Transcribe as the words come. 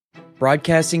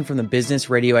Broadcasting from the Business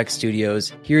Radio X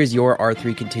studios, here is your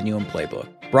R3 Continuum Playbook.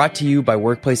 Brought to you by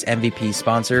Workplace MVP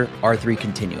sponsor R3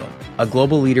 Continuum, a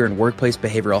global leader in workplace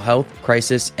behavioral health,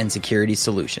 crisis, and security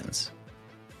solutions.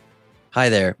 Hi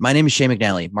there, my name is Shay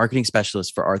McNally, marketing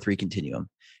specialist for R3 Continuum.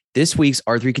 This week's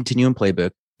R3 Continuum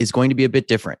Playbook is going to be a bit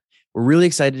different. We're really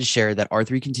excited to share that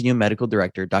R3 Continuum Medical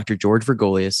Director, Dr. George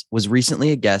Vergolius, was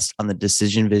recently a guest on the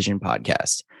Decision Vision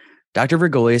podcast. Dr.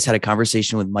 Vergolius had a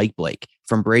conversation with Mike Blake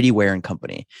from Brady Ware and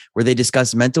Company, where they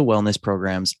discussed mental wellness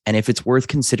programs and if it's worth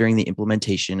considering the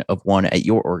implementation of one at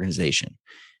your organization.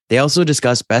 They also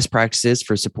discussed best practices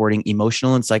for supporting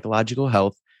emotional and psychological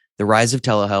health, the rise of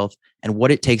telehealth, and what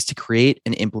it takes to create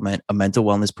and implement a mental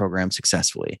wellness program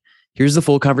successfully. Here's the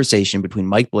full conversation between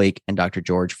Mike Blake and Dr.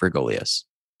 George Vergolius.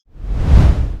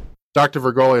 Dr.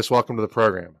 Vergolius, welcome to the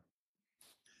program.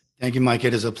 Thank you, Mike.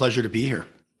 It is a pleasure to be here.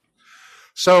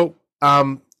 So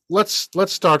let's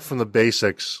start from the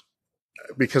basics,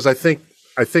 because I think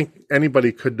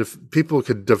anybody people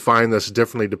could define this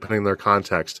differently depending on their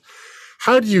context.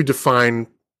 How do you define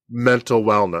mental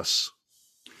wellness?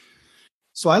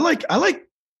 So I like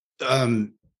the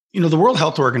World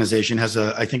Health Organization has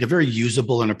I think a very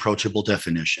usable and approachable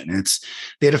definition.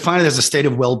 They define it as a state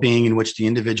of well-being in which the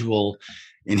individual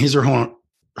in his or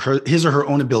her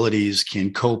own abilities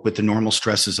can cope with the normal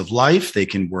stresses of life. They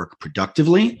can work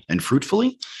productively and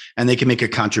fruitfully, and they can make a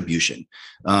contribution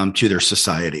to their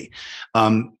society.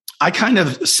 I kind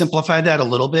of simplified that a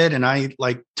little bit, and I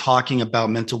like talking about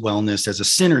mental wellness as a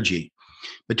synergy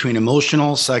between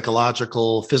emotional,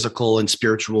 psychological, physical, and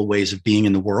spiritual ways of being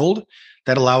in the world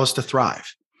that allow us to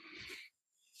thrive.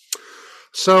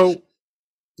 So,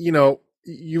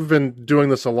 you've been doing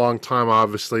this a long time.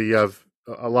 Obviously, you have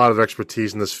a lot of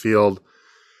expertise in this field.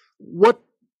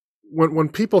 When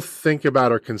people think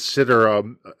about or consider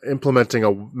implementing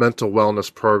a mental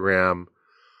wellness program,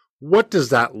 what does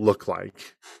that look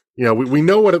like? We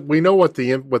know what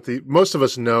the most of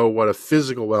us know what a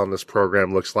physical wellness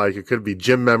program looks like. It could be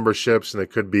gym memberships, and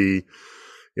it could be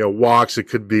walks. It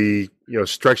could be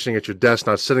stretching at your desk,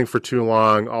 not sitting for too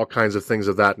long, all kinds of things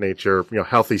of that nature.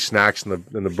 Healthy snacks in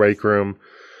the break room.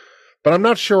 But I'm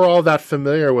not sure all that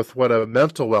familiar with what a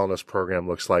mental wellness program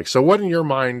looks like. So what in your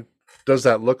mind does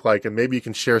that look like? And maybe you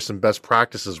can share some best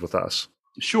practices with us.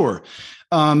 Sure.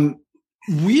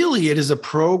 Really, it is a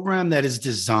program that is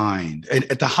designed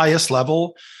at the highest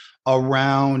level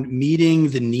around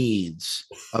meeting the needs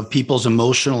of people's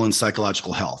emotional and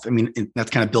psychological health. I mean,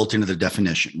 that's kind of built into the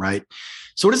definition, right?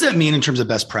 So what does that mean in terms of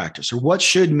best practice? Or what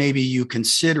should maybe you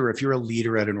consider if you're a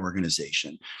leader at an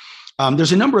organization?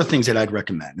 There's a number of things that I'd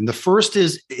recommend. And the first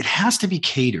is it has to be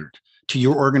catered to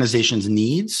your organization's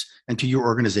needs and to your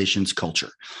organization's culture.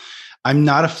 I'm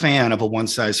not a fan of a one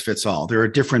size fits all. There are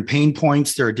different pain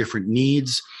points. There are different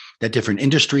needs that different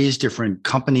industries, different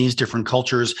companies, different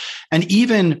cultures, and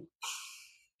even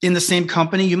in the same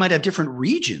company, you might have different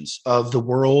regions of the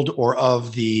world or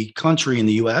of the country in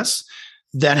the US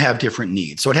that have different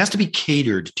needs. So it has to be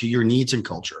catered to your needs and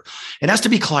culture. It has to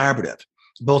be collaborative,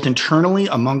 both internally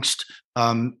amongst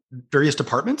various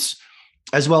departments,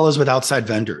 as well as with outside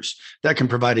vendors that can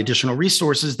provide additional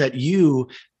resources that you,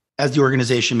 as the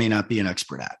organization, may not be an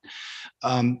expert at.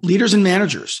 Leaders and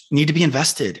managers need to be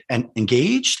invested and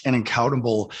engaged and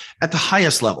accountable at the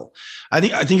highest level. I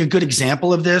think a good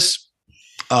example of this,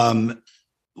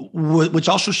 which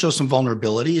also shows some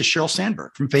vulnerability, is Sheryl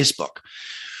Sandberg from Facebook.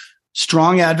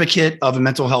 Strong advocate of a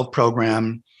mental health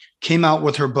program, came out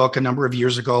with her book a number of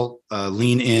years ago,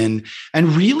 Lean In, and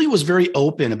really was very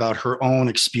open about her own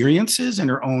experiences and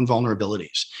her own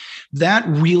vulnerabilities. That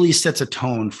really sets a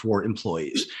tone for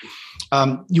employees.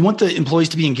 You want the employees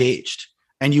to be engaged,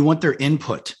 and you want their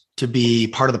input to be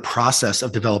part of the process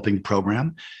of developing the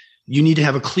program. You need to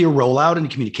have a clear rollout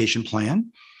and communication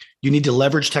plan. You need to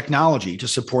leverage technology to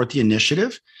support the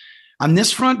initiative. On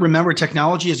this front, remember,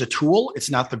 technology is a tool. It's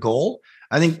not the goal.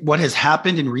 I think what has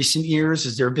happened in recent years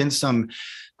is there have been some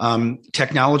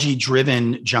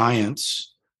technology-driven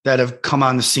giants that have come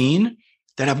on the scene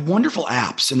that have wonderful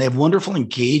apps and they have wonderful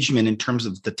engagement in terms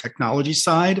of the technology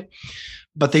side,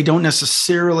 but they don't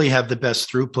necessarily have the best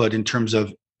throughput in terms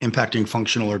of impacting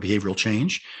functional or behavioral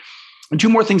change. And two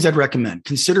more things I'd recommend.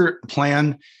 Consider a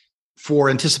plan for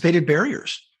anticipated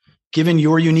barriers. Given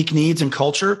your unique needs and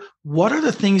culture, what are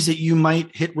the things that you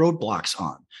might hit roadblocks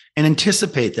on? And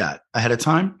anticipate that ahead of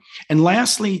time. And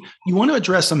lastly, you want to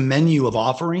address a menu of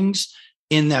offerings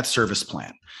in that service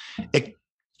plan. It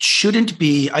shouldn't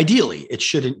be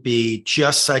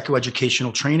just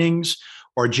psychoeducational trainings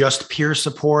or just peer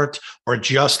support or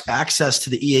just access to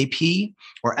the EAP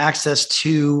or access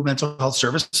to mental health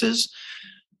services.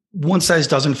 one size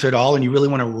doesn't fit all, and you really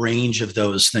want a range of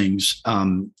those things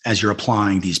as you're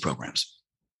applying these programs.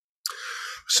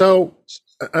 So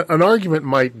an argument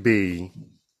might be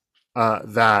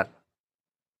that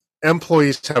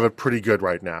employees have it pretty good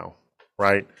right now,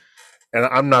 right? And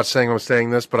I'm not saying I'm saying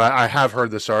this, but I have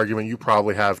heard this argument. You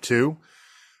probably have too.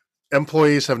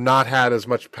 Employees have not had as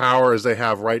much power as they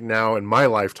have right now in my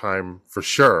lifetime, for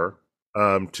sure,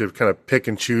 to kind of pick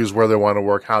and choose where they want to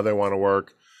work, how they want to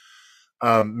work.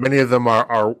 Many of them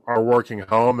are working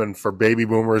home, and for baby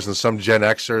boomers and some Gen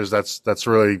Xers, that's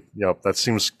really, that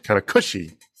seems kind of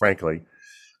cushy, frankly.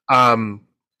 And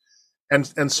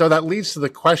so that leads to the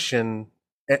question,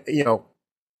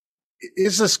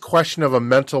 is this question of a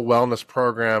mental wellness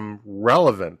program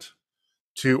relevant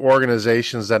to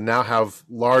organizations that now have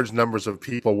large numbers of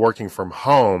people working from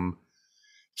home?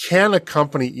 Can a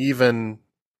company even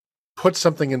put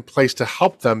something in place to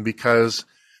help them? Because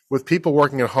with people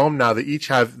working at home now, they each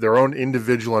have their own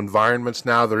individual environments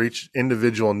now, their each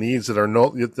individual needs that are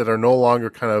no longer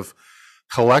kind of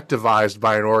collectivized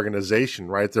by an organization,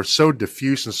 right? They're so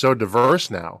diffuse and so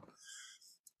diverse now.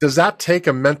 Does that take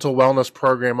a mental wellness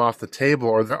program off the table,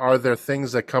 or are there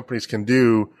things that companies can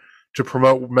do to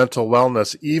promote mental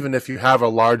wellness, even if you have a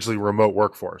largely remote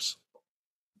workforce?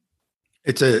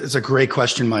 It's a great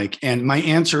question, Mike. And my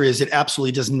answer is it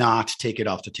absolutely does not take it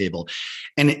off the table.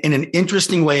 And in an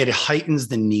interesting way, it heightens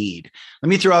the need. Let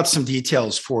me throw out some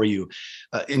details for you.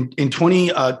 In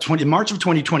March of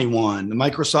 2021, the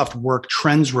Microsoft Work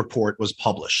Trends Report was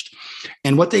published.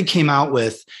 And what they came out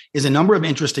with is a number of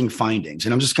interesting findings.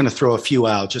 And I'm just going to throw a few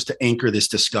out just to anchor this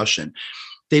discussion.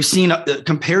 They've seen,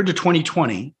 compared to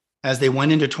 2020, as they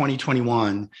went into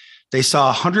 2021, they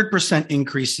saw a 100%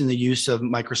 increase in the use of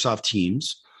Microsoft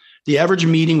Teams. The average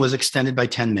meeting was extended by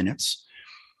 10 minutes.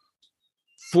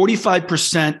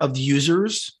 45% of the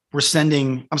users were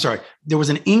there was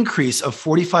an increase of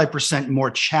 45%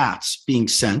 more chats being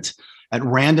sent at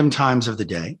random times of the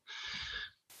day.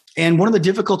 And one of the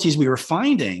difficulties we were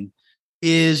finding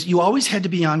is you always had to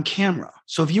be on camera.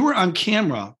 So if you were on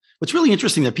camera, what's really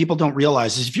interesting that people don't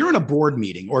realize is if you're in a board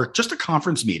meeting or just a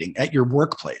conference meeting at your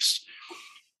workplace,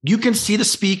 you can see the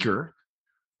speaker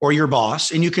or your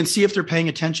boss, and you can see if they're paying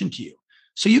attention to you.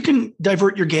 So you can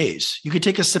divert your gaze. You could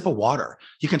take a sip of water.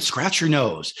 You can scratch your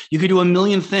nose. You could do a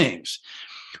million things.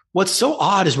 What's so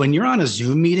odd is when you're on a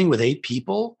Zoom meeting with 8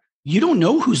 people, you don't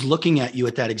know who's looking at you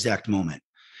at that exact moment.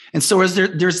 And so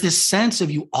there's this sense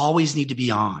of you always need to be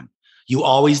on. You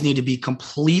always need to be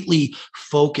completely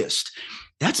focused.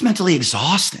 That's mentally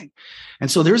exhausting. And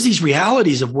so there's these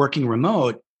realities of working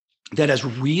remote that has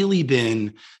really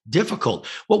been difficult.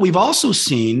 What we've also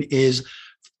seen is,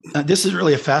 this is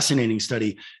really a fascinating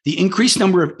study, the increased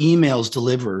number of emails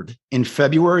delivered in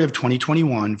February of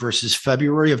 2021 versus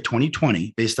February of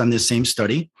 2020, based on this same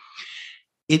study.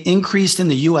 It increased in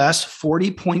the US,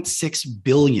 40.6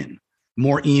 billion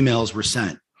more emails were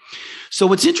sent. So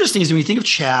what's interesting is when you think of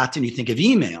chat and you think of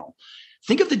email,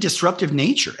 think of the disruptive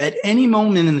nature. At any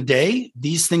moment in the day,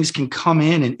 these things can come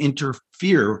in and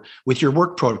interfere with your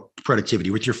work productivity,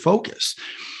 with your focus.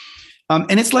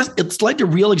 And it's led to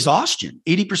real exhaustion.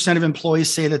 80% of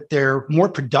employees say that they're more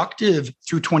productive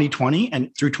through 2020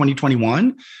 and through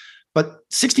 2021, but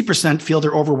 60% feel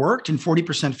they're overworked and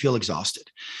 40% feel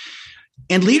exhausted.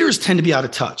 And leaders tend to be out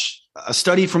of touch. A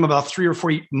study from about 3 or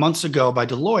 4 months ago by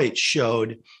Deloitte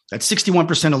showed that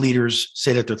 61% of leaders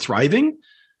say that they're thriving,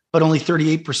 but only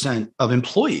 38% of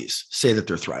employees say that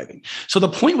they're thriving. So the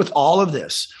point with all of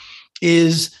this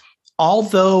is,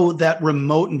 although that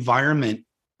remote environment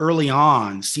early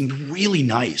on seemed really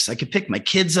nice, I could pick my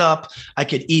kids up, I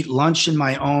could eat lunch in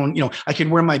my own, I could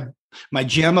wear my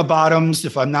JAMA bottoms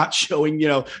if I'm not showing,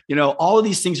 all of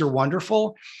these things are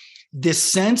wonderful. This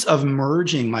sense of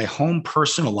merging my home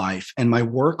personal life and my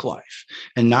work life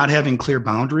and not having clear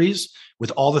boundaries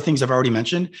with all the things I've already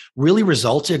mentioned really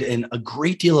resulted in a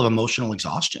great deal of emotional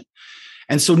exhaustion.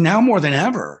 And so now more than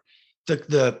ever,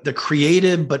 the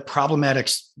creative but problematic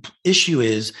issue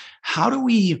is, how do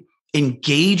we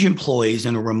engage employees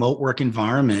in a remote work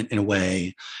environment in a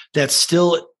way that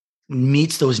still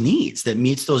meets those needs, that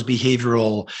meets those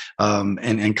behavioral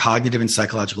and cognitive and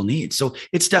psychological needs? So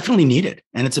it's definitely needed,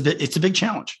 and it's a big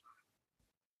challenge.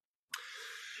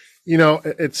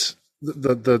 It's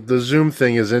the Zoom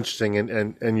thing is interesting,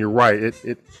 and you're right.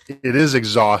 It is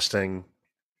exhausting.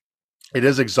 It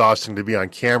is exhausting to be on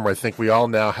camera. I think we all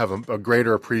now have a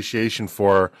greater appreciation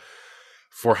for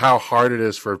how hard it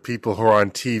is for people who are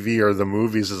on TV or the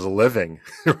movies as a living,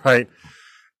 right?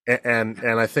 And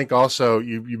I think also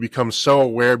you become so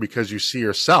aware because you see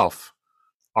yourself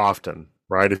often,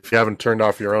 right? If you haven't turned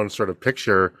off your own sort of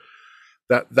picture,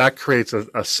 that creates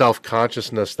a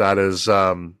self-consciousness that is,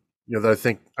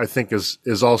 that I think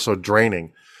is also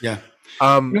draining. Yeah.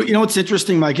 You know what's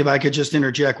interesting, Mike, if I could just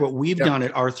interject, what we've done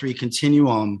at R3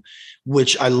 Continuum,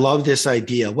 which I love this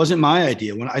idea, it wasn't my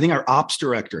idea. When I think our ops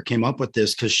director came up with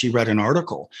this because she read an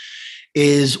article,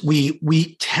 is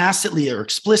we tacitly or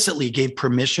explicitly gave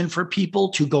permission for people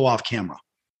to go off camera.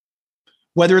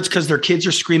 Whether it's because their kids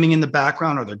are screaming in the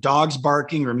background or their dog's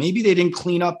barking, or maybe they didn't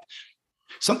clean up.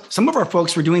 Some of our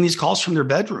folks were doing these calls from their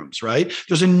bedrooms, right?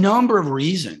 There's a number of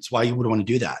reasons why you would want to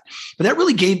do that. But that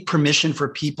really gave permission for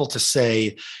people to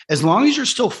say, as long as you're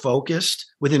still focused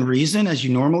within reason, as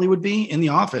you normally would be in the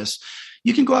office,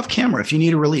 you can go off camera if you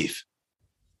need a relief.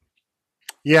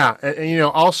 Yeah. And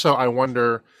also I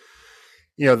wonder,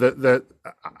 that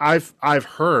I've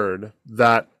heard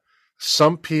that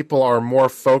some people are more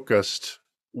focused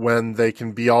when they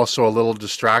can be also a little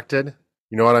distracted.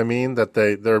 You know what I mean? That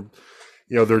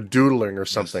they're doodling or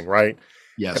something, right?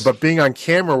 Yes. But being on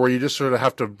camera where you just sort of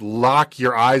have to lock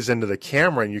your eyes into the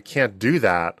camera and you can't do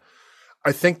that,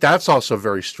 I think that's also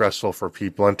very stressful for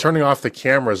people. And turning off the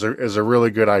camera is a really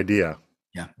good idea.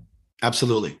 Yeah,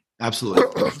 absolutely.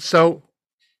 Absolutely. So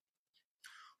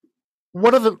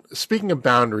speaking of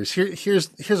boundaries,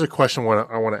 here's a question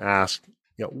I want to ask.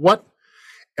 What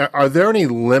are there any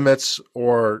limits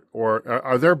or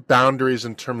are there boundaries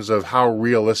in terms of how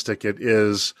realistic it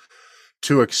is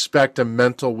to expect a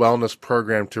mental wellness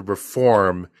program to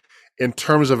perform in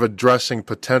terms of addressing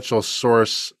potential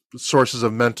sources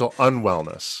of mental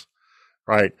unwellness,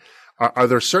 right? Are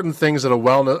there certain things that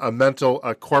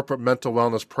a corporate mental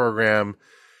wellness program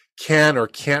can or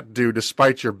can't do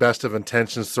despite your best of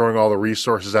intentions throwing all the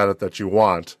resources at it that you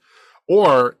want?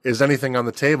 Or is anything on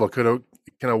the table? Can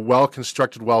a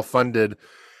well-constructed, well-funded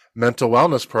mental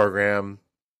wellness program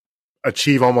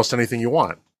achieve almost anything you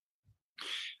want?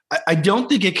 I don't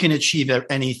think it can achieve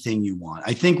anything you want.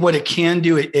 I think what it can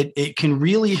do, it can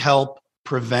really help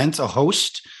prevent a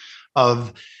host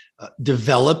of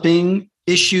developing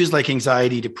issues like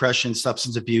anxiety, depression,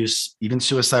 substance abuse, even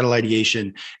suicidal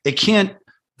ideation. It can't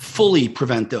fully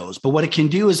prevent those, but what it can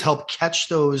do is help catch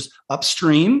those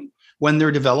upstream when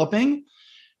they're developing,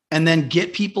 and then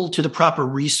get people to the proper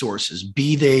resources,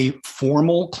 be they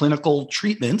formal clinical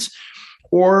treatments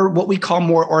or what we call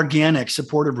more organic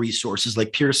supportive resources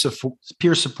like peer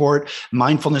support,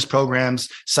 mindfulness programs,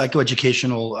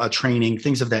 psychoeducational training,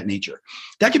 things of that nature.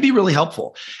 That could be really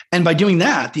helpful. And by doing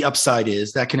that, the upside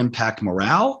is that can impact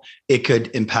morale. It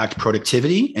could impact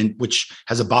productivity, and which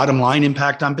has a bottom line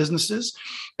impact on businesses.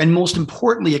 And most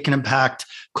importantly, it can impact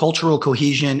cultural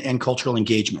cohesion and cultural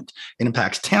engagement. It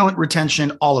impacts talent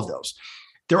retention, all of those.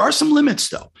 There are some limits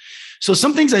though. So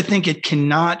some things I think it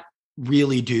cannot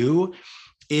really do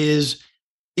is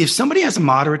if somebody has a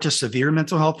moderate to severe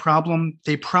mental health problem,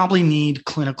 they probably need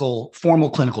formal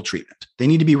clinical treatment. They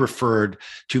need to be referred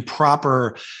to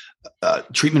proper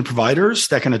treatment providers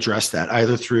that can address that,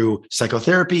 either through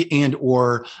psychotherapy and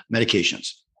or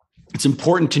medications. It's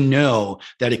important to know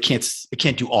that it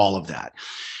can't do all of that.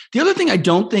 The other thing I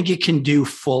don't think it can do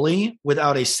fully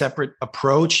without a separate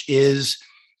approach is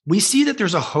we see that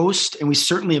there's a host, and we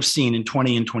certainly have seen in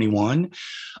 20 and 21,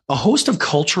 a host of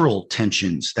cultural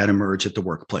tensions that emerge at the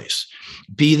workplace,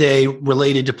 be they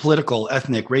related to political,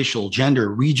 ethnic, racial, gender,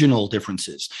 regional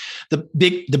differences. The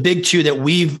big two that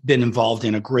we've been involved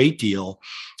in a great deal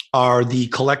are the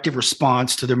collective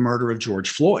response to the murder of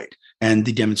George Floyd and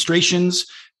the demonstrations,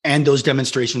 and those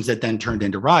demonstrations that then turned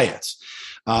into riots.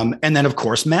 And then, of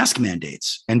course, mask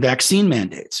mandates and vaccine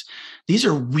mandates. These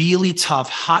are really tough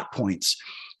hot points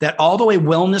that, although a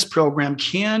wellness program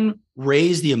can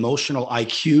raise the emotional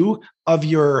IQ of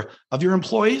your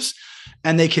employees,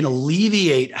 and they can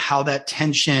alleviate how that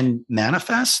tension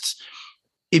manifests,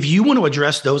 if you want to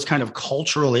address those kind of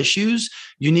cultural issues,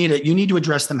 you need to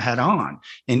address them head on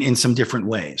in some different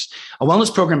ways. A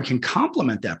wellness program can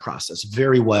complement that process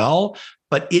very well,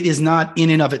 but it is not in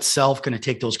and of itself going to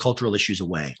take those cultural issues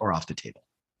away or off the table.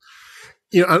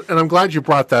 And I'm glad you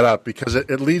brought that up, because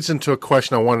it leads into a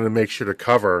question I wanted to make sure to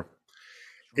cover.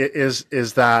 Is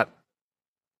that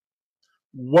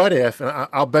what if, and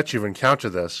I'll bet you've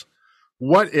encountered this,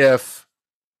 what if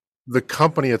the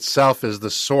company itself is the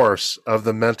source of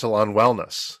the mental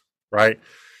unwellness, right?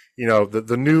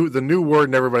 The new word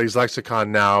in everybody's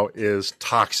lexicon now is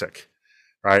toxic,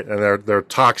 right? And they're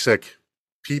toxic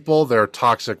people, they're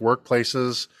toxic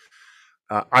workplaces.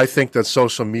 I think that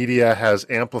social media has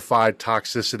amplified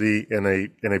toxicity in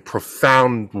a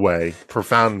profound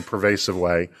and pervasive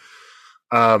way.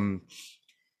 And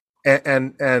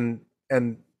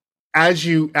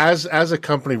as a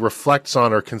company reflects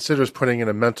on or considers putting in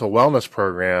a mental wellness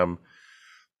program,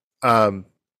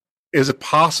 is it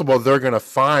possible they're going to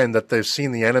find that they've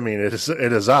seen the enemy and it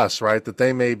is us, right? That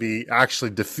they may be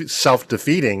actually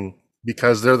self-defeating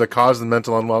because they're the cause of the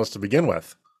mental unwellness to begin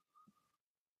with.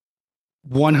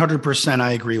 100%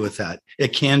 I agree with that. It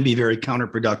can be very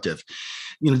counterproductive.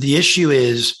 The issue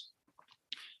is,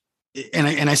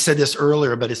 and I said this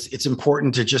earlier, but it's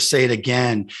important to just say it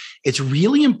again. It's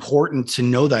really important to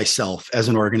know thyself as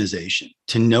an organization,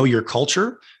 to know your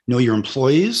culture, know your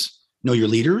employees, know your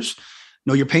leaders,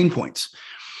 know your pain points.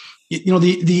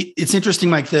 It's interesting,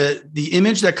 Mike, the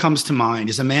image that comes to mind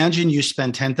is, imagine you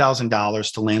spend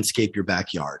 $10,000 to landscape your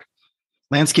backyard.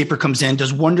 Landscaper comes in,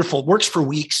 does wonderful, works for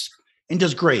weeks and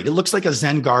does great. It looks like a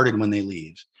Zen garden when they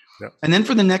leave. Yep. And then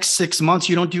for the next 6 months,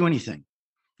 you don't do anything.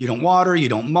 You don't water, you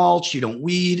don't mulch, you don't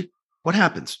weed. What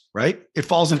happens, right? It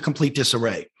falls in complete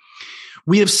disarray.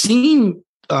 We have seen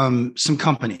some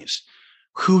companies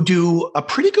who do a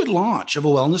pretty good launch of a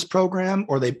wellness program,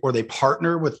 or they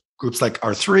partner with groups like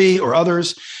R3 or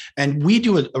others, and we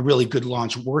do a really good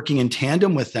launch working in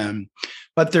tandem with them,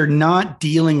 but they're not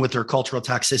dealing with their cultural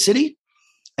toxicity,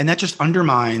 and that just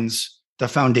undermines the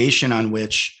foundation on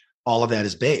which all of that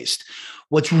is based.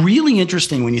 What's really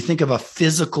interesting when you think of a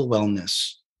physical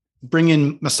wellness, bring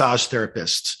in massage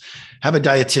therapists, have a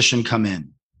dietitian come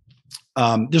in.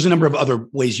 There's a number of other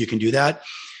ways you can do that.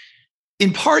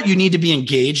 In part, you need to be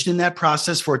engaged in that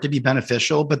process for it to be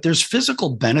beneficial, but there's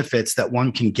physical benefits that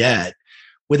one can get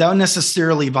without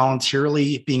necessarily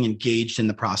voluntarily being engaged in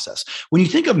the process. When you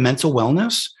think of mental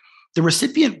wellness, the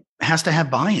recipient has to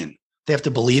have buy-in. They have to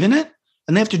believe in it,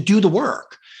 and they have to do the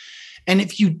work. And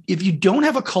if you don't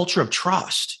have a culture of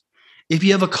trust, if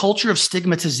you have a culture of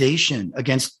stigmatization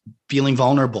against feeling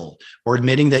vulnerable or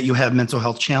admitting that you have mental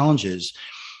health challenges,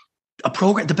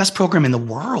 the best program in the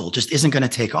world just isn't going to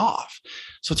take off.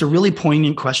 So it's a really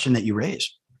poignant question that you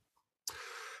raise.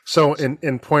 So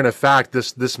in point of fact,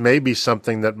 this may be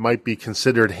something that might be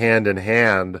considered hand in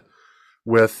hand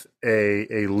with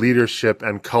a leadership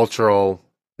and cultural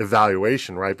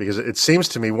evaluation, right? Because it seems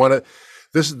to me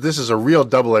this is a real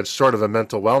double-edged sword of a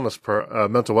mental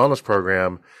wellness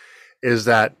program, is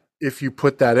that if you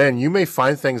put that in, you may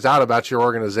find things out about your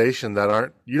organization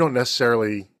that you don't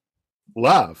necessarily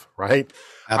love, right?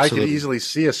 Absolutely. I could easily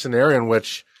see a scenario in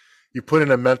which you put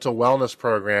in a mental wellness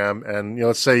program, and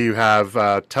let's say you have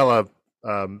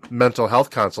mental health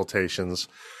consultations,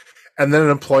 and then an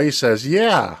employee says,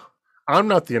 "Yeah, I'm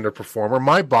not the underperformer.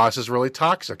 My boss is really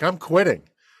toxic. I'm quitting."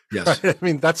 Yes, right? I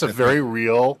mean that's a very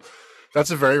real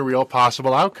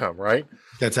possible outcome, right?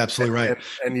 That's absolutely right.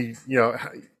 And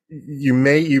you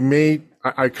may.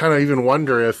 I kind of even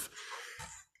wonder if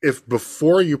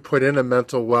before you put in a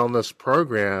mental wellness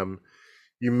program,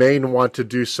 you may want to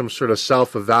do some sort of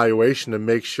self-evaluation to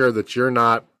make sure that you're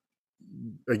not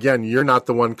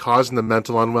the one causing the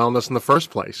mental unwellness in the first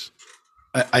place.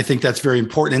 I think that's very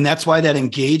important. And that's why that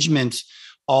engagement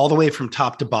all the way from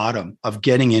top to bottom of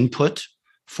getting input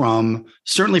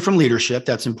certainly from leadership,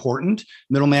 that's important,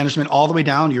 middle management, all the way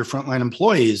down to your frontline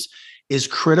employees is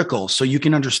critical so you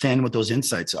can understand what those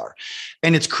insights are.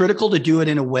 And it's critical to do it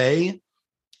in a way.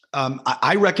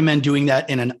 I recommend doing that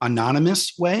in an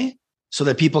anonymous way so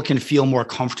that people can feel more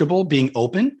comfortable being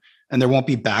open and there won't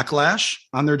be backlash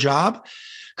on their job.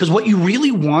 Because what you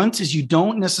really want is you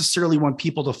don't necessarily want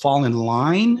people to fall in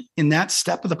line in that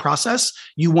step of the process.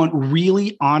 You want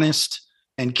really honest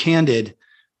and candid,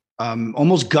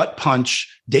 almost gut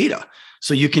punch data.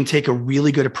 So you can take a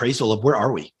really good appraisal of where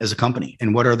are we as a company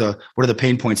and what are the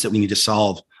pain points that we need to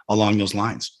solve along those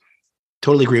lines.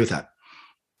 Totally agree with that.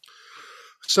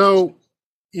 So,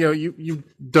 you've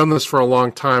done this for a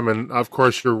long time, and of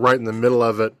course, you're right in the middle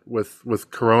of it with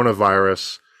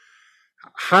coronavirus.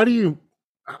 Are you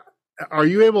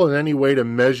able in any way to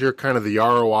measure kind of the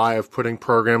ROI of putting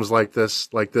programs like this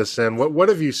in? What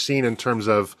have you seen in terms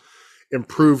of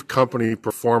improved company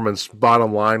performance,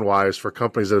 bottom line wise, for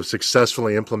companies that have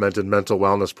successfully implemented mental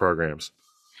wellness programs?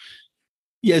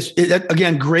 Yes.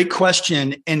 Again, great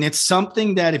question. And it's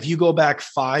something that if you go back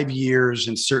 5 years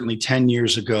and certainly 10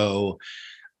 years ago,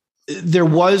 there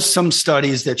was some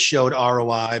studies that showed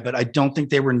ROI, but I don't think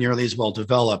they were nearly as well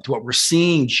developed. What we're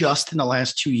seeing just in the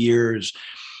last 2 years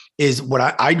is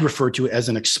what I'd refer to as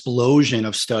an explosion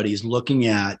of studies looking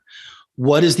at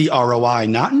what is the ROI,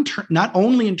 not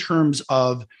only in terms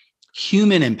of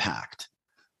human impact,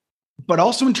 but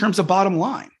also in terms of bottom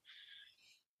line.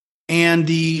 And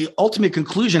the ultimate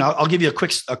conclusion, I'll give you a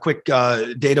quick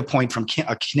data point from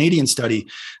a Canadian study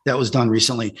that was done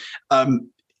recently.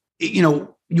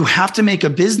 You have to make a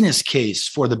business case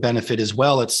for the benefit as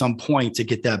well at some point to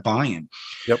get that buy-in.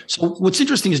 Yep. So what's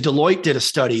interesting is Deloitte did a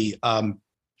study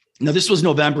Now, this was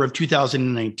November of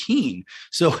 2019.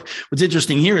 So what's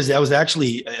interesting here is that was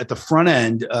actually at the front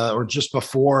end or just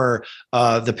before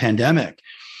the pandemic.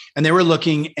 And they were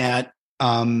looking at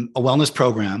a wellness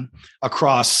program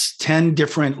across 10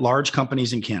 different large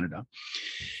companies in Canada.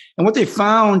 And what they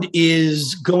found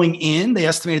is going in, they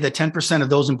estimated that 10% of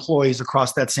those employees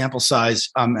across that sample size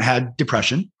had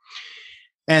depression.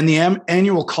 And the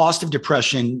annual cost of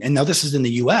depression, and now this is in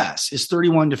the US, is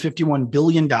 $31 to $51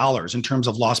 billion in terms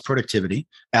of lost productivity,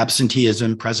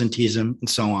 absenteeism, presenteeism, and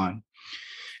so on.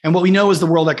 And what we know is the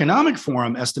World Economic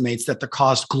Forum estimates that the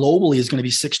cost globally is going to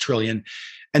be $6 trillion.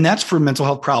 And that's for mental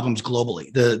health problems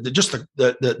globally,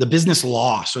 the business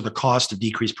loss or the cost of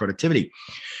decreased productivity.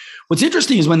 What's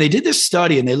interesting is when they did this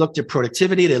study and they looked at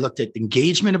productivity, they looked at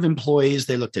engagement of employees,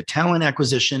 they looked at talent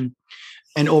acquisition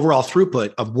and overall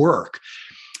throughput of work.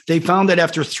 They found that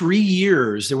after 3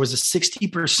 years, there was a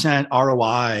 60%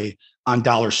 ROI on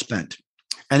dollars spent.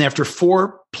 And after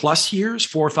 4+ years,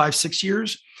 4, 5, 6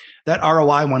 years, that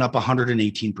ROI went up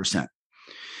 118%.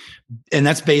 And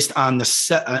that's based on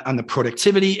the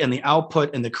productivity and the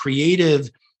output and the creative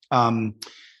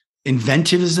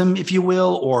inventivism, if you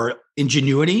will, or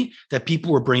ingenuity that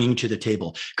people were bringing to the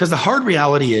table. Because the hard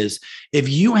reality is, if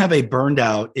you have a burned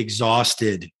out,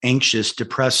 exhausted, anxious,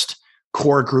 depressed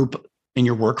core group in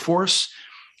your workforce,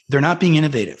 they're not being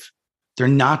innovative. They're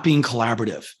not being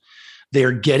collaborative.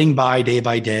 They're getting by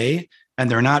day,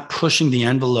 and they're not pushing the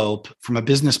envelope from a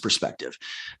business perspective.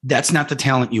 That's not the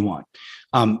talent you want.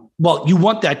 Well, you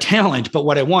want that talent, but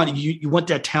what I want, you want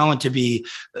that talent to be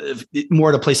more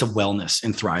at a place of wellness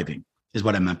and thriving, is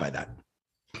what I meant by that.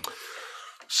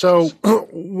 So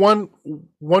one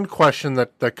question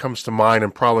that comes to mind,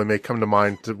 and probably may come to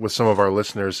mind with some of our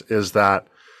listeners, is that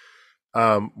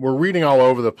we're reading all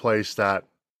over the place that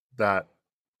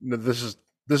this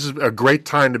is a great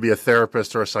time to be a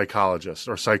therapist or a psychologist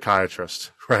or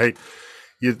psychiatrist, right?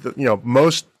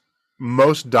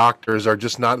 Most doctors are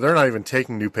just they're not even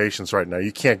taking new patients right now.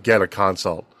 You can't get a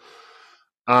consult.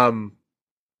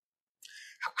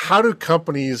 How do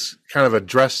companies kind of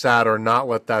address that or not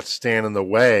let that stand in the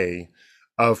way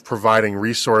of providing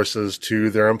resources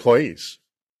to their employees?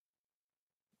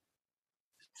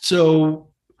 So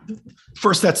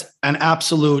first, that's an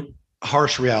absolute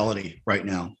harsh reality right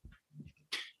now.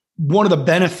 One of the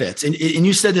benefits, and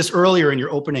you said this earlier in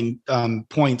your opening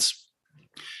points,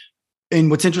 and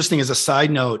what's interesting as a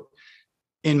side note,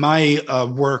 in my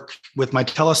work with my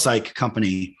telepsych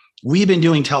company, we've been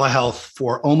doing telehealth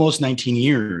for almost 19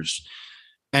 years.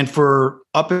 And for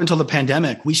up until the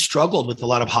pandemic, we struggled with a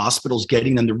lot of hospitals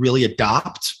getting them to really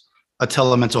adopt a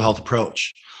telemental health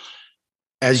approach.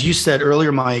 As you said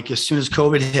earlier, Mike, as soon as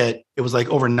COVID hit, it was like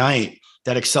overnight,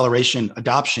 that acceleration,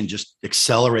 adoption just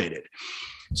accelerated.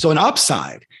 So an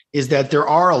upside is that there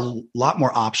are a lot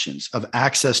more options of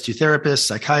access to therapists,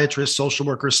 psychiatrists, social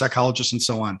workers, psychologists, and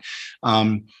so on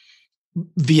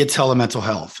via telemental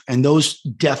health. And those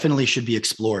definitely should be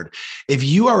explored. If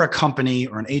you are a company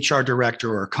or an HR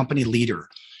director or a company leader,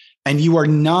 and you are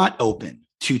not open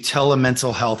to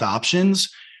telemental health options,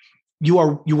 you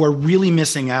are really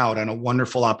missing out on a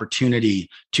wonderful opportunity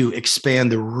to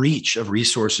expand the reach of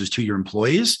resources to your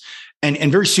employees.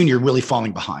 And very soon you're really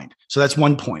falling behind. So that's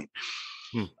one point.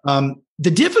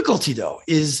 The difficulty, though,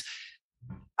 is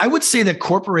I would say that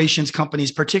corporations,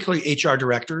 companies, particularly HR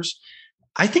directors,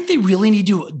 I think they really need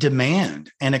to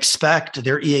demand and expect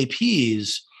their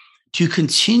EAPs to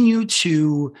continue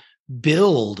to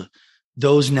build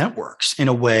those networks in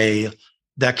a way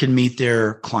that can meet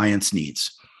their clients'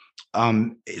 needs.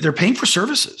 They're paying for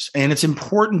services, and it's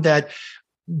important that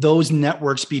those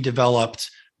networks be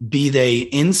developed, be they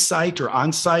in-site or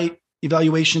on-site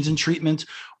evaluations and treatment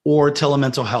or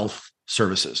telemental health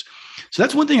services. So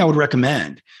that's one thing I would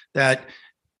recommend, that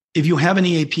if you have an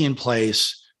EAP in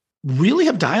place, really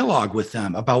have dialogue with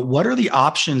them about what are the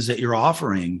options that you're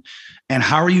offering and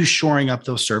how are you shoring up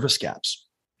those service gaps.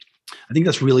 I think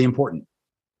that's really important.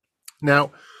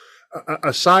 Now,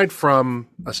 aside from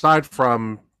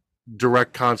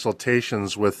direct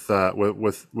consultations with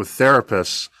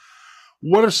therapists,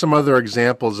 what are some other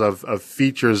examples of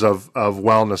features of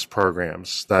wellness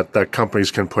programs that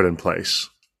companies can put in place,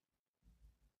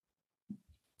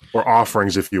 or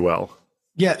offerings, if you will?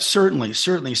 Yeah, certainly.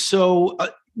 So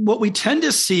what we tend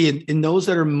to see in those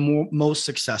that are most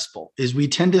successful is we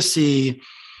tend to see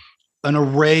an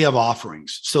array of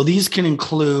offerings. So these can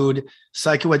include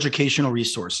psychoeducational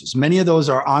resources. Many of those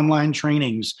are online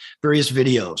trainings, various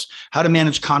videos, how to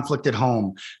manage conflict at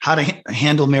home, how to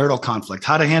handle marital conflict,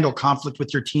 how to handle conflict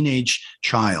with your teenage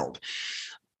child,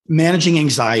 managing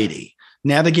anxiety,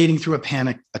 navigating through a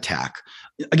panic attack.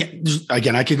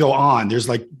 Again, I could go on. There's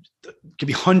like could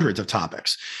be hundreds of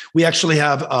topics. We actually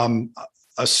have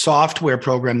a software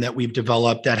program that we've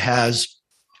developed that has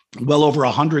well over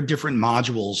 100 different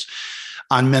modules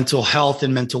on mental health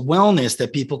and mental wellness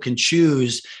that people can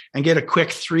choose and get a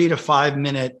quick 3 to 5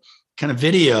 minute kind of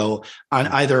video on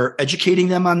either educating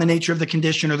them on the nature of the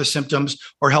condition or the symptoms,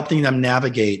 or helping them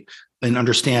navigate and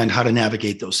understand how to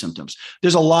navigate those symptoms.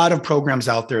 There's a lot of programs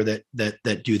out there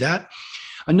that do that.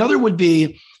 Another would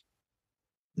be,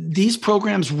 these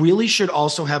programs really should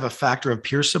also have a factor of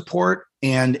peer support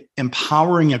and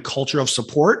empowering a culture of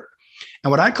support.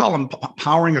 And what I call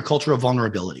empowering a culture of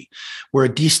vulnerability, where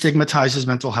it destigmatizes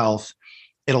mental health.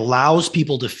 It allows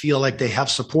people to feel like they have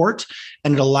support,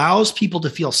 and it allows people to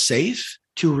feel safe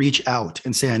to reach out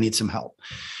and say, I need some help.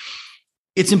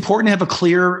 It's important to have a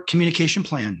clear communication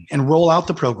plan and roll out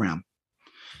the program.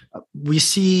 We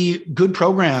see good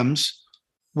programs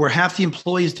where half the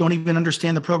employees don't even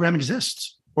understand the program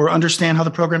exists or understand how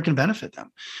the program can benefit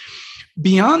them.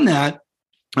 Beyond that,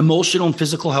 emotional and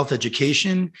physical health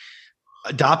education,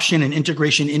 adoption and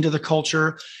integration into the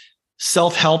culture,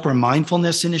 self-help or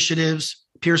mindfulness initiatives,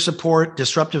 peer support,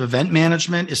 disruptive event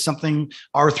management is something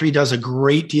R3 does a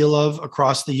great deal of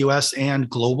across the US and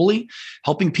globally,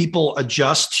 helping people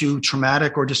adjust to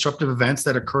traumatic or disruptive events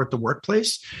that occur at the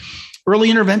workplace.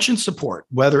 Early intervention support,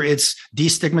 whether it's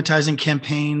destigmatizing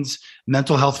campaigns,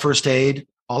 mental health first aid,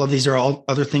 all of these are all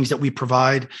other things that we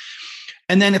provide.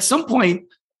 And then at some point,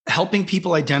 helping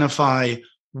people identify,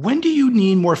 when do you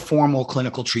need more formal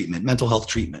clinical treatment, mental health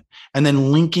treatment, and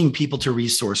then linking people to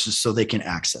resources so they can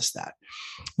access that.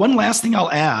 One last thing I'll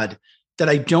add that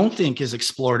I don't think is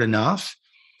explored enough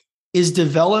is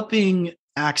developing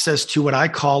access to what I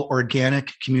call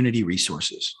organic community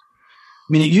resources.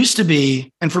 I mean, it used to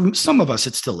be, and for some of us,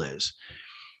 it still is,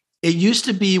 it used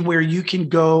to be where you can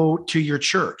go to your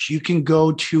church, you can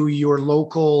go to your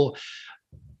local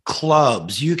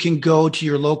clubs, you can go to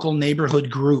your local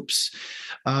neighborhood groups,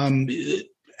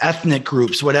 ethnic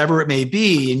groups, whatever it may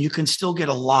be, and you can still get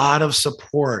a lot of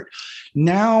support.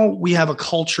 Now we have a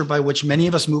culture by which many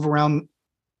of us move around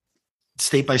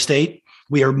state by state.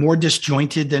 We are more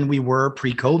disjointed than we were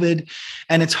pre-COVID,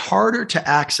 and it's harder to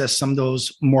access some of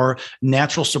those more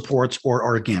natural supports or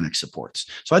organic supports.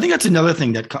 So I think that's another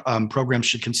thing that programs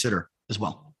should consider as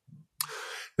well.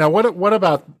 Now, what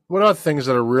about things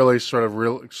that are really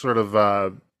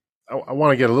I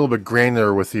want to get a little bit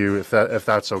granular with you, if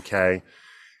that's okay.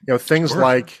 You know, things Sure.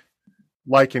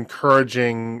 like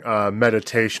encouraging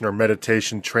meditation or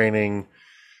meditation training,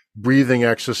 breathing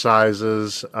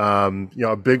exercises.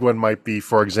 A big one might be,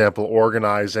 for example,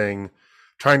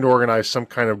 trying to organize some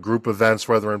kind of group events,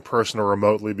 whether in person or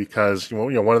remotely, because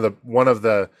one of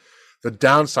the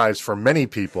downsides for many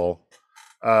people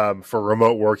for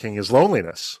remote working is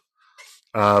loneliness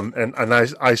and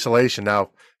isolation.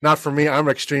 Now, not for me. I'm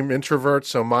an extreme introvert,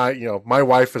 so my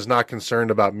wife is not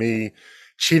concerned about me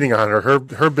cheating on her.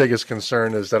 Her biggest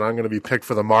concern is that I'm going to be picked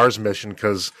for the Mars mission,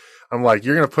 because I'm like,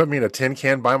 you're going to put me in a tin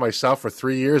can by myself for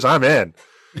 3 years? I'm in.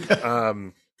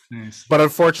 Nice. But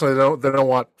unfortunately, they don't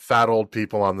want fat old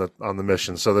people on the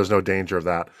mission, so there's no danger of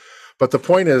that. But the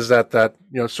point is that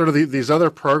sort of these other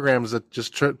programs that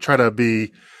just try to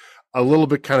be a little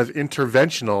bit kind of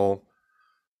interventional.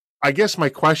 I guess my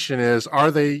question is,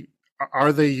 are they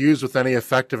used with any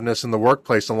effectiveness in the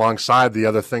workplace alongside the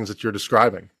other things that you're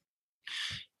describing?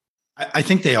 I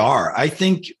think they are. I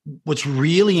think what's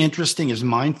really interesting is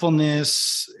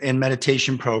mindfulness and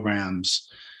meditation programs,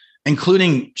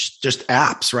 including just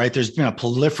apps, right? There's been a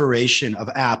proliferation of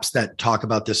apps that talk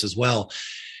about this as well.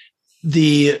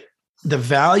 The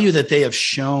value that they have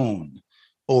shown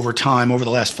over time, over the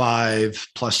last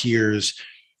 5+ years,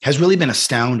 has really been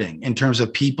astounding in terms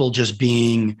of people just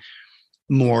being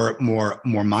more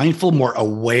mindful, more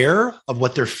aware of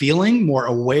what they're feeling, more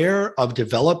aware of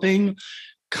developing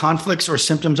conflicts or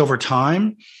symptoms over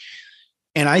time.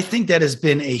 And I think that has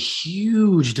been a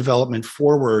huge development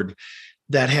forward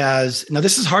that has, now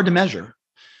this is hard to measure,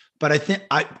 but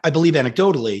I believe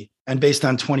anecdotally and based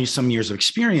on 20 some years of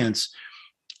experience,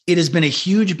 it has been a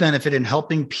huge benefit in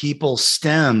helping people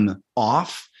stem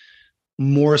off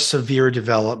more severe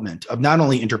development of not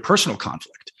only interpersonal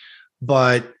conflict,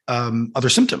 but other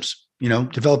symptoms,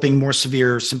 developing more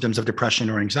severe symptoms of depression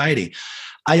or anxiety.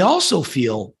 I also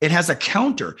feel it has a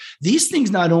counter. These things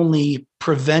not only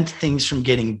prevent things from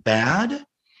getting bad,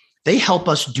 they help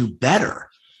us do better.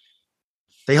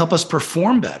 They help us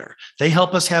perform better. They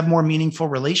help us have more meaningful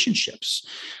relationships.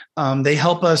 They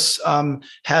help us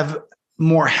have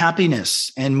more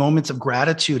happiness and moments of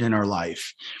gratitude in our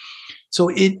life.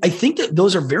 So I think that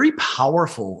those are very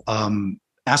powerful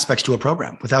aspects to a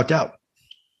program, without doubt.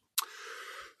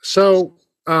 So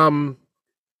Um,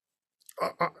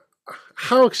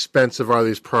 how expensive are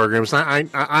these programs? I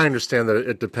understand that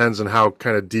it depends on how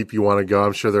kind of deep you want to go.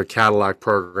 I'm sure there are Cadillac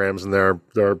programs and there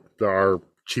are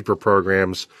cheaper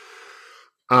programs.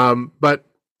 But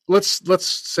let's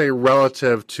say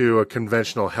relative to a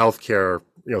conventional healthcare,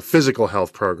 physical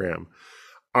health program,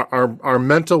 are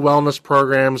mental wellness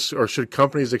programs, or should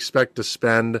companies expect to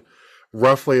spend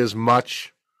roughly as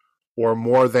much or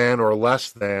more than or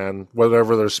less than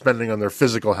whatever they're spending on their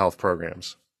physical health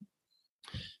programs?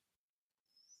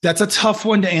 That's a tough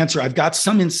one to answer. I've got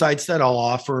some insights that I'll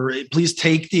offer. Please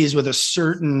take these with a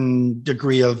certain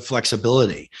degree of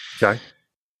flexibility. Okay.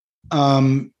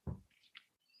 I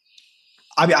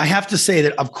have to say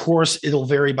that, of course, it'll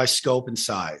vary by scope and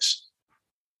size.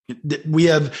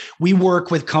 We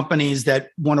work with companies that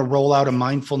want to roll out a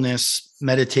mindfulness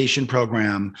meditation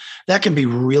program that can be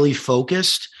really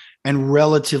focused and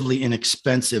relatively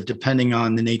inexpensive, depending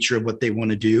on the nature of what they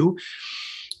want to do.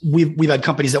 We've had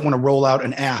companies that want to roll out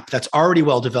an app that's already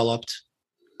well developed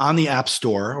on the App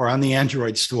Store or on the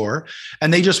Android store,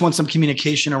 and they just want some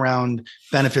communication around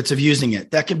benefits of using it.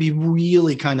 That can be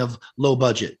really kind of low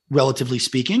budget, relatively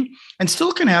speaking, and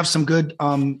still can have some good,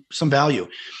 some value.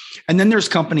 And then there's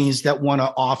companies that want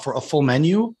to offer a full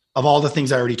menu of all the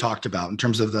things I already talked about in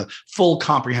terms of the full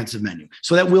comprehensive menu.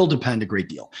 So that will depend a great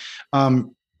deal.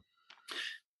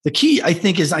 The key, I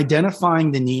think, is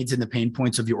identifying the needs and the pain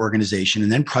points of your organization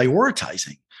and then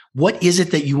prioritizing. What is it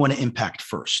that you want to impact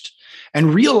first?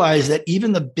 And realize that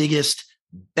even the biggest,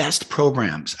 best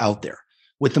programs out there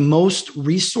with the most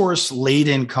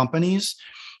resource-laden companies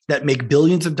that make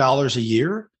billions of dollars a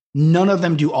year, none of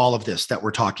them do all of this that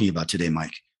we're talking about today,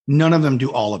 Mike. None of them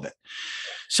do all of it.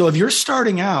 So if you're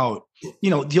starting out,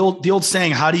 the old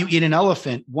saying, how do you eat an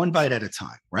elephant? One bite at a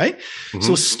time, right? Mm-hmm.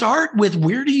 So start with,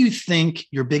 where do you think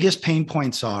your biggest pain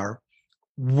points are?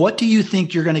 What do you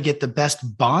think you're going to get the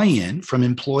best buy-in from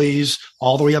employees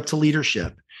all the way up to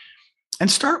leadership? And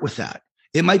start with that.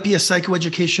 It might be a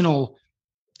psychoeducational,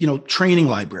 training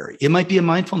library. It might be a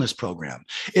mindfulness program.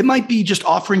 It might be just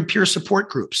offering peer support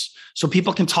groups so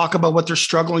people can talk about what they're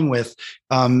struggling with,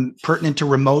 pertinent to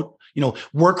remote,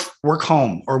 work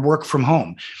home or work from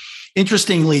home.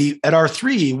 Interestingly, at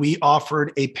R3, we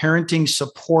offered a parenting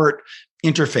support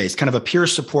interface, kind of a peer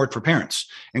support for parents,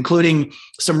 including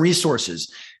some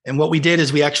resources. And what we did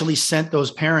is we actually sent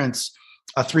those parents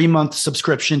a 3-month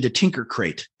subscription to Tinker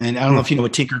Crate. And I don't know if you know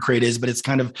what Tinker Crate is, but it's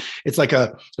like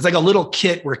a little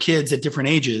kit where kids at different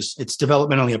ages, it's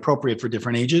developmentally appropriate for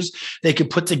different ages. They could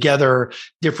put together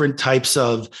different types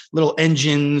of little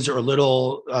engines or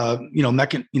little,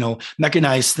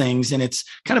 mechanized things. And it's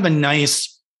kind of a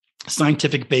nice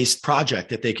scientific based project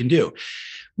that they can do.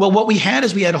 Well, what we had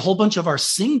is we had a whole bunch of our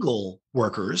single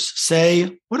workers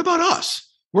say, what about us?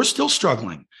 We're still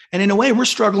struggling. And in a way, we're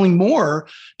struggling more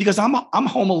because I'm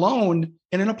home alone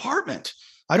in an apartment.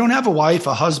 I don't have a wife,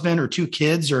 a husband, or 2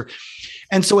 kids.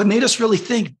 And so it made us really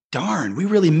think, darn, we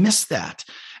really missed that.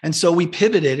 And so we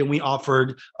pivoted and we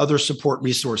offered other support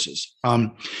resources.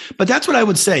 But that's what I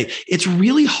would say. It's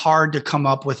really hard to come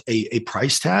up with a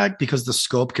price tag because the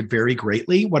scope could vary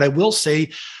greatly. What I will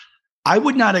say, I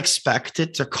would not expect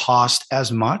it to cost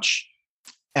as much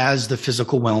as the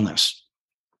physical wellness.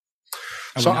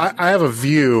 So I have a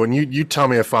view, and you tell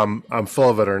me if I'm full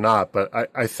of it or not. But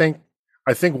I think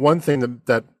one thing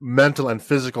that mental and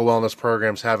physical wellness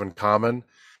programs have in common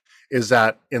is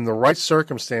that in the right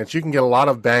circumstance, you can get a lot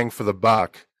of bang for the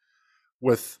buck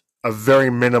with a very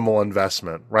minimal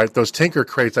investment, right? Those Tinker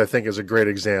Crates, I think, is a great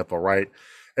example, right?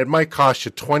 It might cost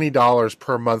you $20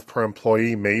 per month per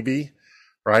employee, maybe,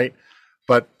 right?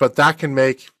 But that can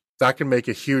make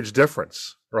a huge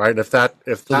difference, right? If that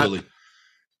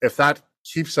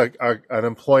keeps an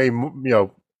employee,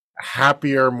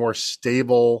 happier, more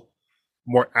stable,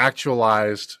 more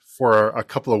actualized for a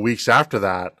couple of weeks after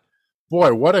that,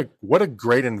 boy, what a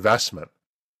great investment.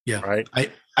 Yeah. Right.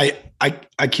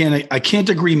 I can't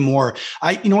agree more.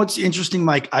 What's interesting,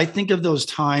 Mike, I think of those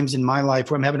times in my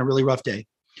life where I'm having a really rough day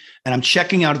and I'm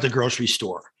checking out at the grocery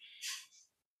store.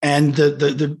 And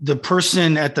the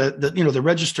person at the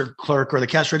register clerk or the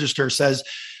cash register says,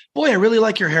 boy, I really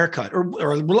like your haircut,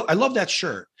 or I love that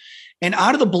shirt. And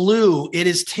out of the blue, it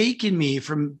has taken me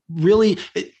from really,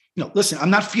 listen, I'm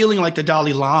not feeling like the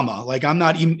Dalai Lama. Like I'm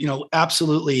not,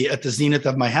 absolutely at the zenith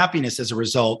of my happiness as a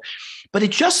result, but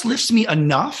it just lifts me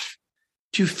enough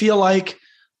to feel like,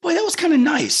 boy, that was kind of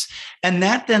nice. And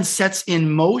that then sets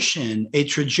in motion a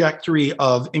trajectory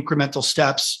of incremental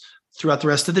steps throughout the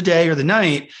rest of the day or the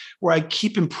night where I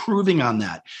keep improving on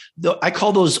that. I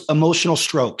call those emotional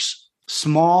strokes.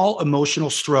 Small emotional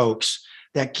strokes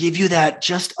that give you that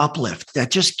just uplift,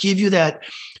 that just give you that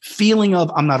feeling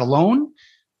of I'm not alone.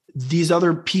 These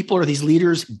other people or these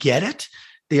leaders get it.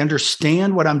 They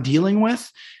understand what I'm dealing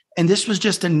with. And this was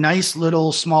just a nice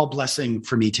little small blessing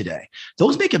for me today.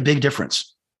 Those make a big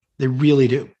difference. They really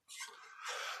do.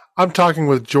 I'm talking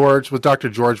with Dr.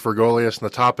 George Vergolius, and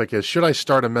the topic is, should I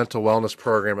start a mental wellness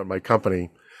program at my company?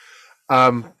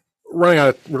 We're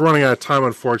running out of time,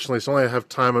 unfortunately, so I only have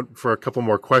time for a couple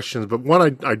more questions. But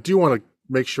one I do want to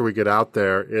make sure we get out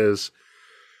there is,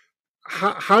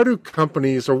 how do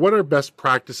companies, or what are best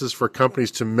practices for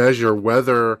companies to measure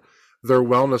whether their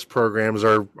wellness programs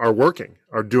are working,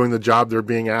 are doing the job they're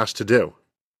being asked to do?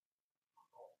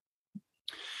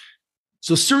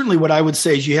 So certainly what I would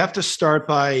say is you have to start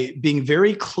by being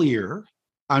very clear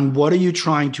on what are you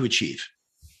trying to achieve.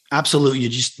 Absolutely.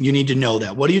 You need to know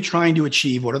that. What are you trying to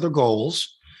achieve? What are the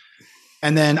goals?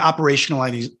 And then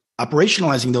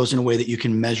operationalizing those in a way that you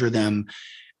can measure them.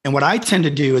 And what I tend to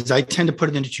do is I tend to put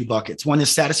it into two buckets. One is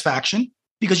satisfaction,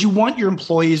 because you want your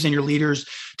employees and your leaders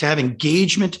to have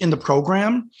engagement in the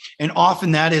program. And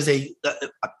often that is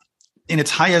in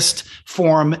its highest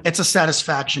form, it's a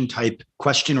satisfaction type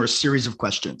question or a series of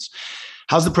questions.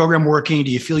 How's the program working?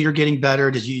 Do you feel you're getting better?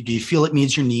 Do you feel it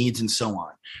meets your needs, and so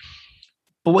on?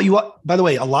 But by the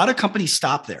way, a lot of companies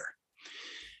stop there.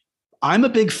 I'm a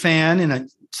big fan, and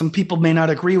some people may not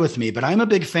agree with me, but I'm a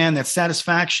big fan that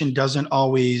satisfaction doesn't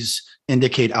always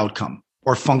indicate outcome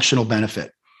or functional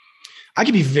benefit. I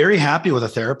can be very happy with a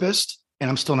therapist and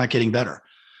I'm still not getting better.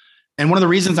 And one of the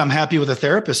reasons I'm happy with a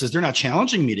therapist is they're not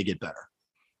challenging me to get better.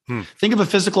 Think of a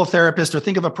physical therapist, or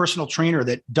think of a personal trainer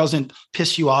that doesn't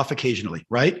piss you off occasionally,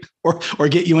 right? Or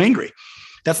get you angry.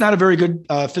 That's not a very good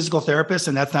physical therapist,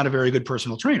 and that's not a very good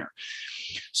personal trainer.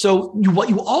 So what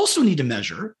you also need to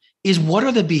measure is, what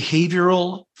are the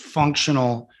behavioral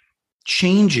functional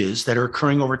changes that are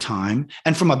occurring over time?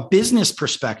 And from a business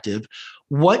perspective,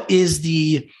 what is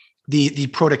the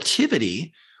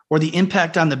productivity or the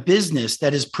impact on the business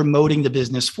that is promoting the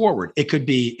business forward? It could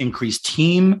be increased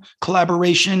team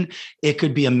collaboration. It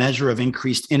could be a measure of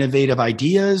increased innovative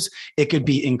ideas. It could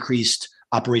be increased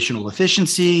operational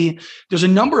efficiency. There's a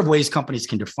number of ways companies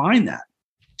can define that.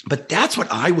 But that's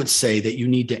what I would say that you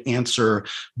need to answer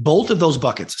both of those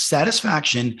buckets,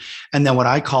 satisfaction, and then what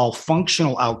I call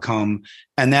functional outcome.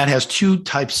 And that has two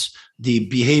types, the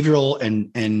behavioral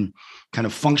and kind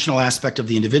of functional aspect of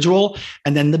the individual,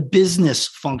 and then the business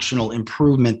functional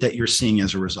improvement that you're seeing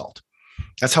as a result.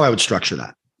 That's how I would structure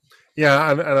that.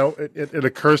 Yeah. And it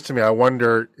occurs to me, I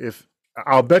wonder if,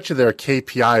 I'll bet you there are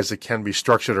KPIs that can be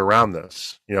structured around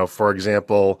this. For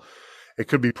example, it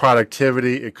could be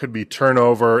productivity, it could be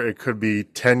turnover, it could be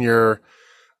tenure,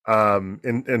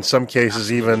 in some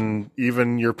cases, even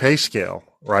your pay scale,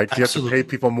 right? You have to pay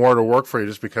people more to work for you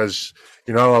just because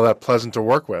you're not all that pleasant to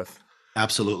work with.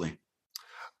 Absolutely.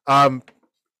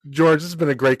 George, this has been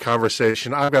a great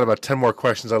conversation. I've got about 10 more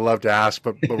questions I'd love to ask,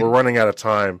 but we're running out of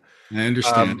time. I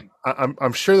understand.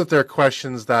 I'm sure that there are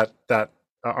questions that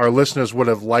our listeners would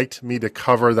have liked me to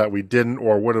cover that we didn't,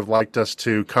 or would have liked us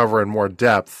to cover in more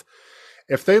depth.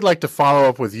 If they'd like to follow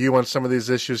up with you on some of these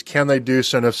issues, can they do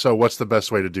so? And if so, what's the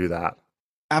best way to do that?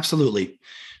 Absolutely.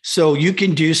 So you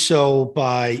can do so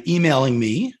by emailing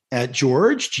me at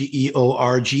George, George,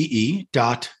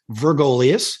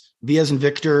 .Vergolius, V as in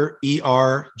Victor,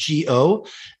 ERGOLIAS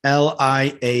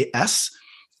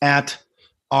at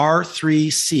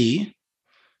r3c.com.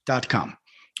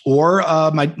 Or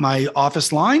my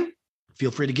office line,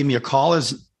 feel free to give me a call,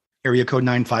 as area code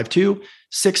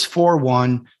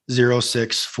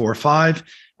 952-641-0645.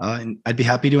 And I'd be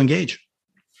happy to engage.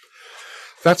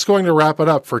 That's going to wrap it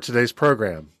up for today's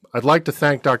program. I'd like to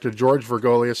thank Dr. George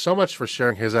Vergolius so much for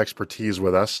sharing his expertise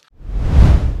with us.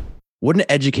 What an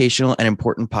educational and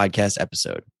important podcast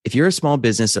episode. If you're a small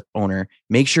business owner,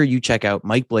 make sure you check out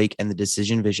Mike Blake and the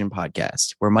Decision Vision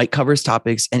podcast, where Mike covers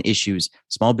topics and issues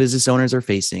small business owners are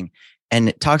facing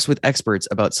and talks with experts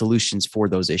about solutions for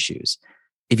those issues.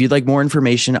 If you'd like more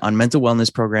information on mental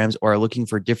wellness programs or are looking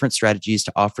for different strategies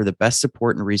to offer the best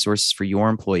support and resources for your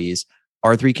employees,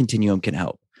 R3 Continuum can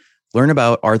help. Learn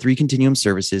about R3 Continuum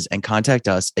services and contact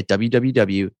us at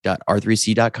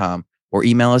www.r3c.com or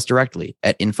email us directly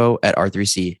at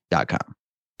info@r3c.com.